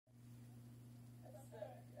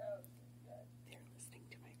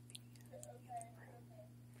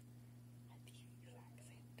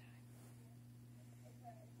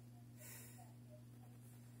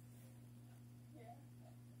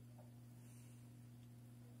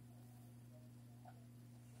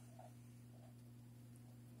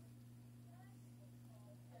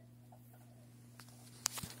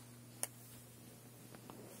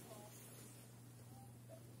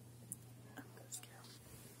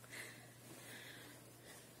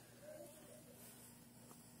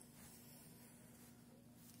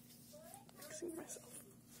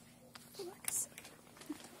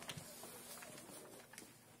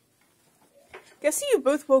Guess you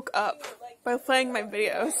both woke up by playing my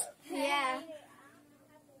videos. Yeah.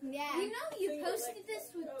 Yeah. You know you posted this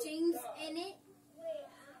with James in it?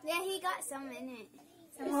 Yeah, he got some in it.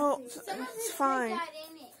 Well, it's fine.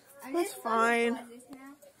 It's fine.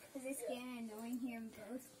 Because it's kind of annoying hearing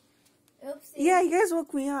both. Oops. Yeah, you guys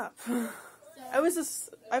woke me up.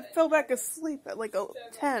 I fell back asleep at like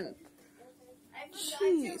 10.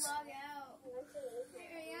 Jeez.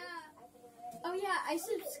 Oh yeah, I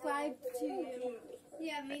subscribed to you.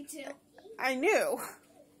 Yeah, me too. I knew.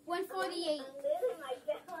 148.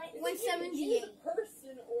 178.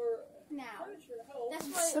 Now. That's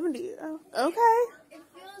what 70. Oh, okay. it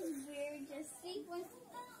feels weird to see.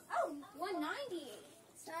 Oh, 198.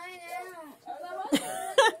 Sign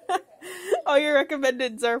out. All your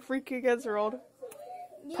recommendeds are freaking as rolled.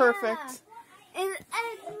 Yeah. Perfect. And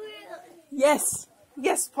Yes.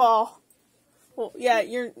 Yes, Paul. Well, yeah,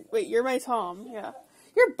 you're my Tom. Yeah.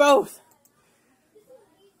 You're both.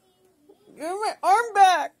 Give me my arm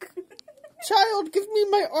back. Child, give me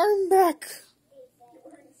my arm back.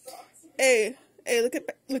 Hey,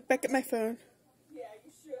 look back at my phone.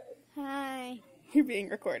 hi. You're being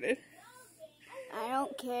recorded. I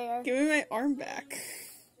don't care. Give me my arm back.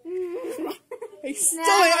 I stole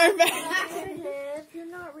my arm back. If you're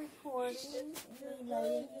not recording, we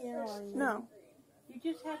lay it here on you. No. You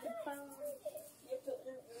just have the phone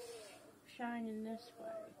shining this way.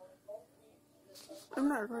 I'm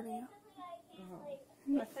not recording you.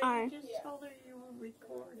 I thought you just told her you were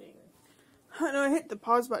recording. No, I hit the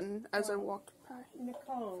pause button as I walked by.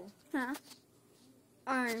 Nicole. Huh?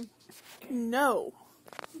 Arm. No.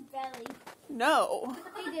 Belly. No.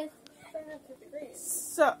 Hey,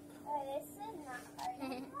 Sup?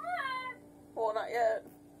 Well, not yet.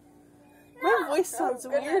 My voice sounds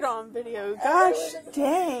weird on video. Gosh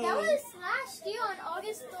dang. That was last year on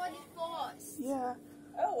August 31st. Yeah.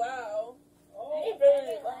 Oh, wow.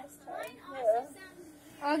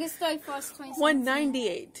 August 31st, 2017.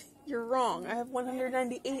 198. You're wrong. I have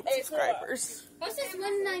 198 subscribers. What's this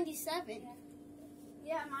 197?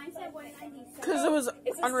 Yeah, mine said 197. Because it was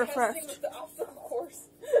unrefreshed. I'll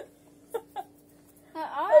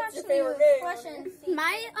What's your favorite game? refresh and see.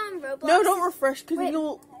 My Roblox. No, don't refresh because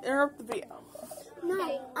you'll interrupt the video. No,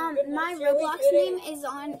 my Roblox name is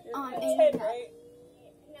on internet.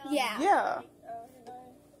 Yeah. Yeah.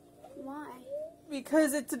 Why?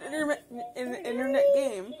 Because it's an internet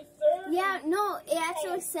game. Yeah, no, it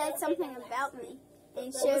actually said something about me.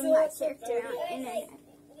 It showed my character on internet.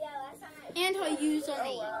 And her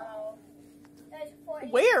username.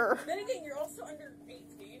 Where? Then again, you're also under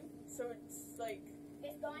 18, so it's like...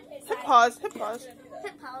 Hit pause. Hit pause.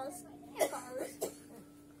 Hit pause. Hit pause.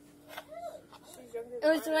 It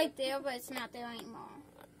was right there, but it's not there anymore.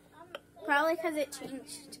 Probably because it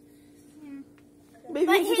changed. Maybe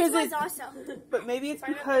But it's his because was it, also. but maybe it's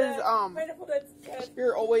because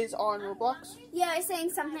you're always on Roblox. Yeah, it's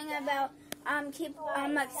saying something about keep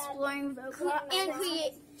exploring Roblox and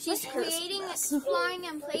create. She's creating, exploring,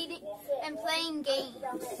 and playing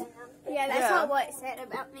games. Yeah, that's what it said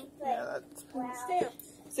about me. Yeah, that's.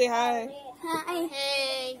 Say hi. Hi.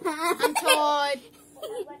 Hey, I'm Todd.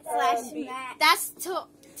 Slash Matt. That's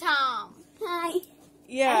Tom. Hi. I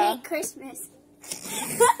Yeah. hate Christmas.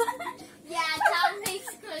 Yeah, Tom hates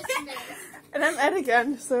Christmas. And I'm Ed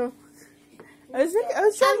again, so I was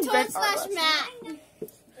trying I'm to Todd vent slash on us. Matt.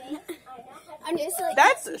 I'm just like.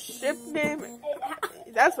 That's a ship name.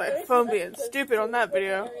 That's my phone being stupid on that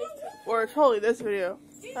video, or totally this video.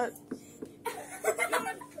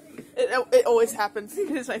 It always happens.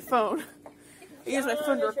 It is my phone. I use my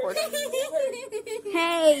phone to record.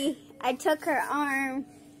 Hey, I took her arm.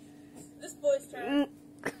 This boy's turn.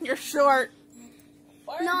 You're short.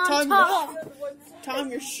 No, I'm Tom, tall.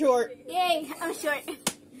 Tom, you're short. Yay, I'm short.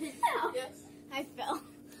 Yes. I fell.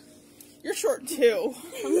 You're short too.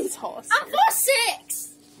 I'm the tallest. I'm 4'6".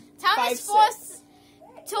 Tom is 5'6".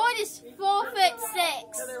 Todd is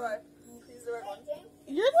 4'6". Other way. He's the right one.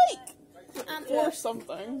 You're like 4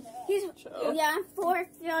 something. He's So. yeah, I'm 4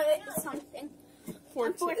 feet something. 4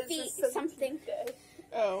 I'm 4 feet something.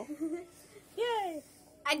 Oh. Yay.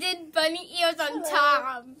 I did bunny ears on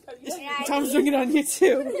Tom. Yeah, I Tom's did. doing it on you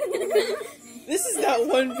too. This is that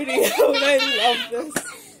one video, and I love this.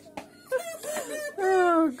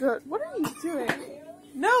 Oh god, what are you doing?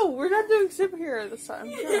 No, we're not doing superhero this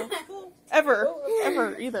time. No.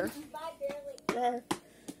 Ever either. Yeah.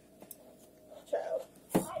 Child.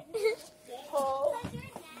 Paul.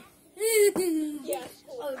 Yeah.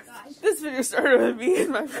 Oh god. This video started with me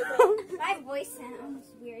and my phone. My voice sounds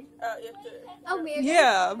weird. You have to... Oh, weird.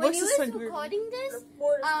 Yeah, When voice you is was like weird. recording this,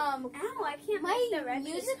 Report is Ow, I can't make the my red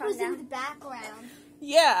music come was in down. the background.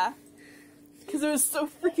 Yeah. because it was so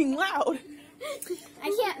freaking loud.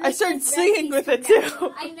 I started singing with it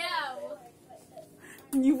too. I know.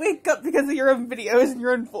 When you wake up because of your own videos and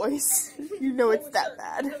your own voice, you know it's that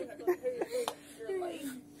bad.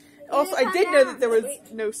 Also, I did know that there was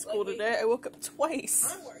no school today. I woke up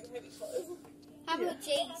twice. How about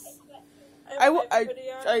Jace?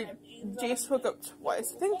 Jace woke up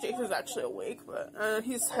twice. I think Jace is actually awake, but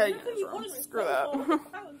he's heading in his room. Screw that.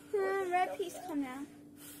 Red piece come down.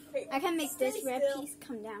 I can make this red piece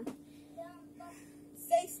come down.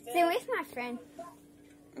 Stay with my friend.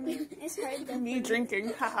 It's hard to Me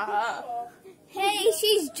drinking. Haha. Hey,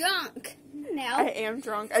 she's drunk. Now. I am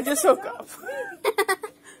drunk. I just woke up.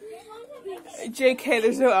 JK,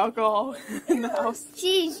 there's no alcohol in the house.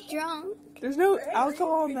 She's drunk. There's no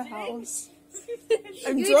alcohol in the house.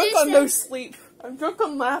 I'm drunk on no sleep. I'm drunk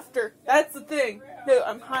on laughter. That's the thing. No,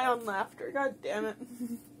 I'm high on laughter. God damn it.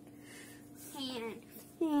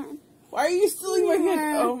 Hand. Why are you stealing my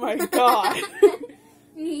hand? Oh my god.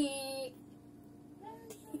 Give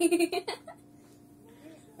me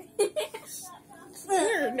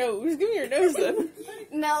your nose. Give me your nose then.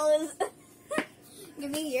 Nose.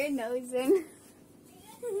 Give me your nose then.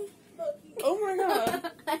 Oh my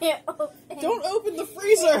god. I opened. Don't open the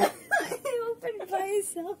freezer. I opened by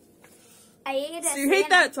myself. I ate it. So you hate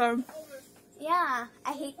that, Tom? Yeah,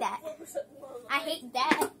 I hate that. I hate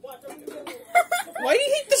that. Why do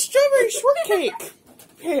you hate the strawberry shortcake?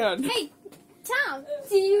 Man. Hey, Tom,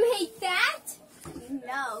 do you hate that?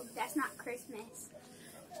 No, that's not Christmas.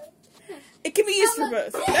 It can be used for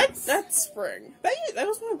both. That's spring. That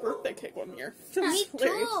was my birthday cake one year. Me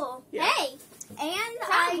hilarious. too. Yeah. Hey, and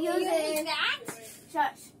I use it.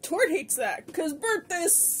 Shush. Tord hates that because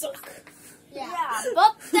birthdays suck. Yeah,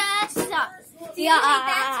 but that sucks. Do you hate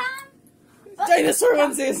that, Tom? Dinosaur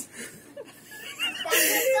onesies.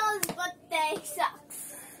 Dinosaurs, but they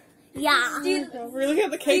sucks. Yeah. We're looking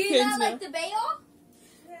at the Do cake you pins not now. like the Bayo?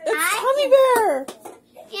 It's Tommy Bear.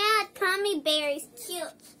 Yeah, Tommy Bear is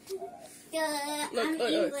cute. I'm look.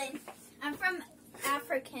 England. I'm from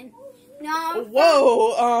African. No,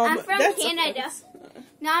 Whoa. I'm from that's Canada. offense.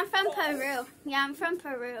 No, I'm from Peru. Yeah, I'm from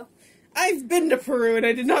Peru. I've been to Peru and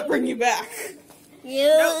I did not bring you back.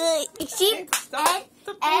 Stop.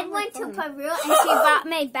 Ed went to Peru and she brought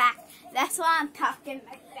me back. That's why I'm talking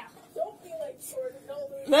like that.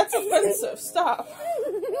 That's offensive. Stop.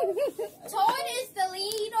 Todd is the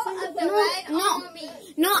leader of the Red Army.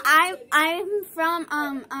 No, I'm from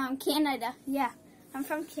Canada. Yeah, I'm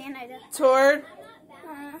from Canada. Tord,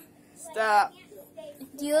 stop.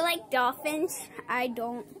 Do you like dolphins? I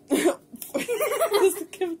don't.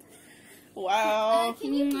 Wow.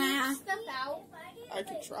 Can you leave stuff out? I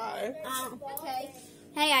could try. Okay.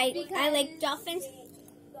 Hey, I like dolphins.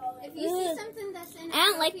 If you see something that's I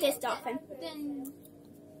don't like this dolphin. then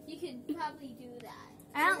you could probably do that.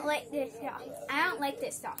 I don't like this dolphin. I don't like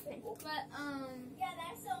this dolphin. But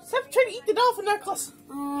Stop trying to eat the dolphin necklace.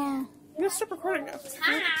 Oh. I'm gonna stop recording now.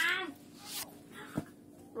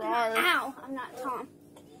 Rawr. Ow! I'm not Tom.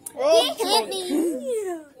 Oh, He hit me.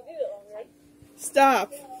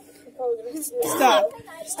 Stop. Stop.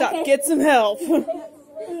 Stop. Okay. Get some help.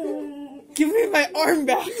 Give me my arm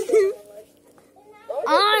back.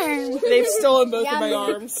 Arm. They've stolen both of my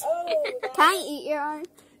Yummy. arms. Can I eat your arm?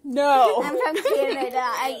 No. I'm from Canada.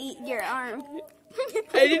 I eat your arm.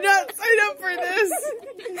 I did not sign up for this.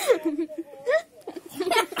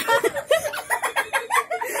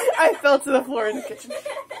 I fell to the floor in the kitchen.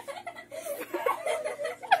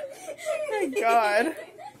 Oh my god.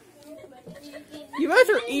 You both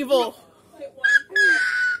are evil.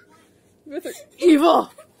 You both are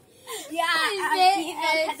evil. Yeah,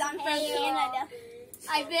 because I'm from Canada.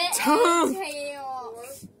 I bit Tom. a tail.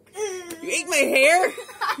 You ate my hair?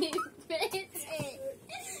 I bit it.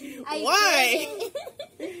 Why?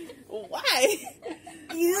 Why?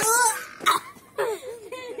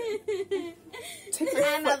 Take my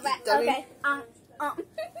I'm a foot, rat. dummy. Okay.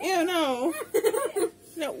 Yeah, no.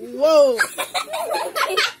 No, whoa.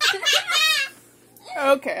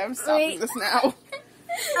 Okay, I'm stopping this now.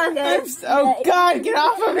 Okay. Oh god, get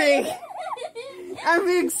off of me! I'm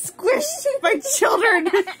being squished by children!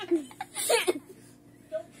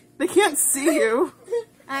 They can't see you.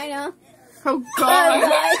 I know. Oh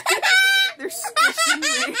god. They're squishing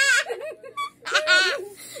me.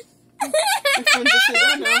 My phone just said,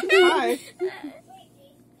 oh no. Hi.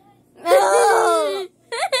 No.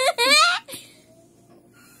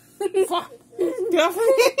 Fuck. Get off of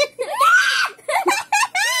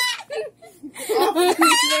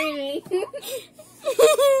me!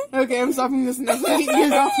 Okay, I'm stopping this now.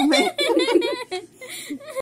 Get off of me.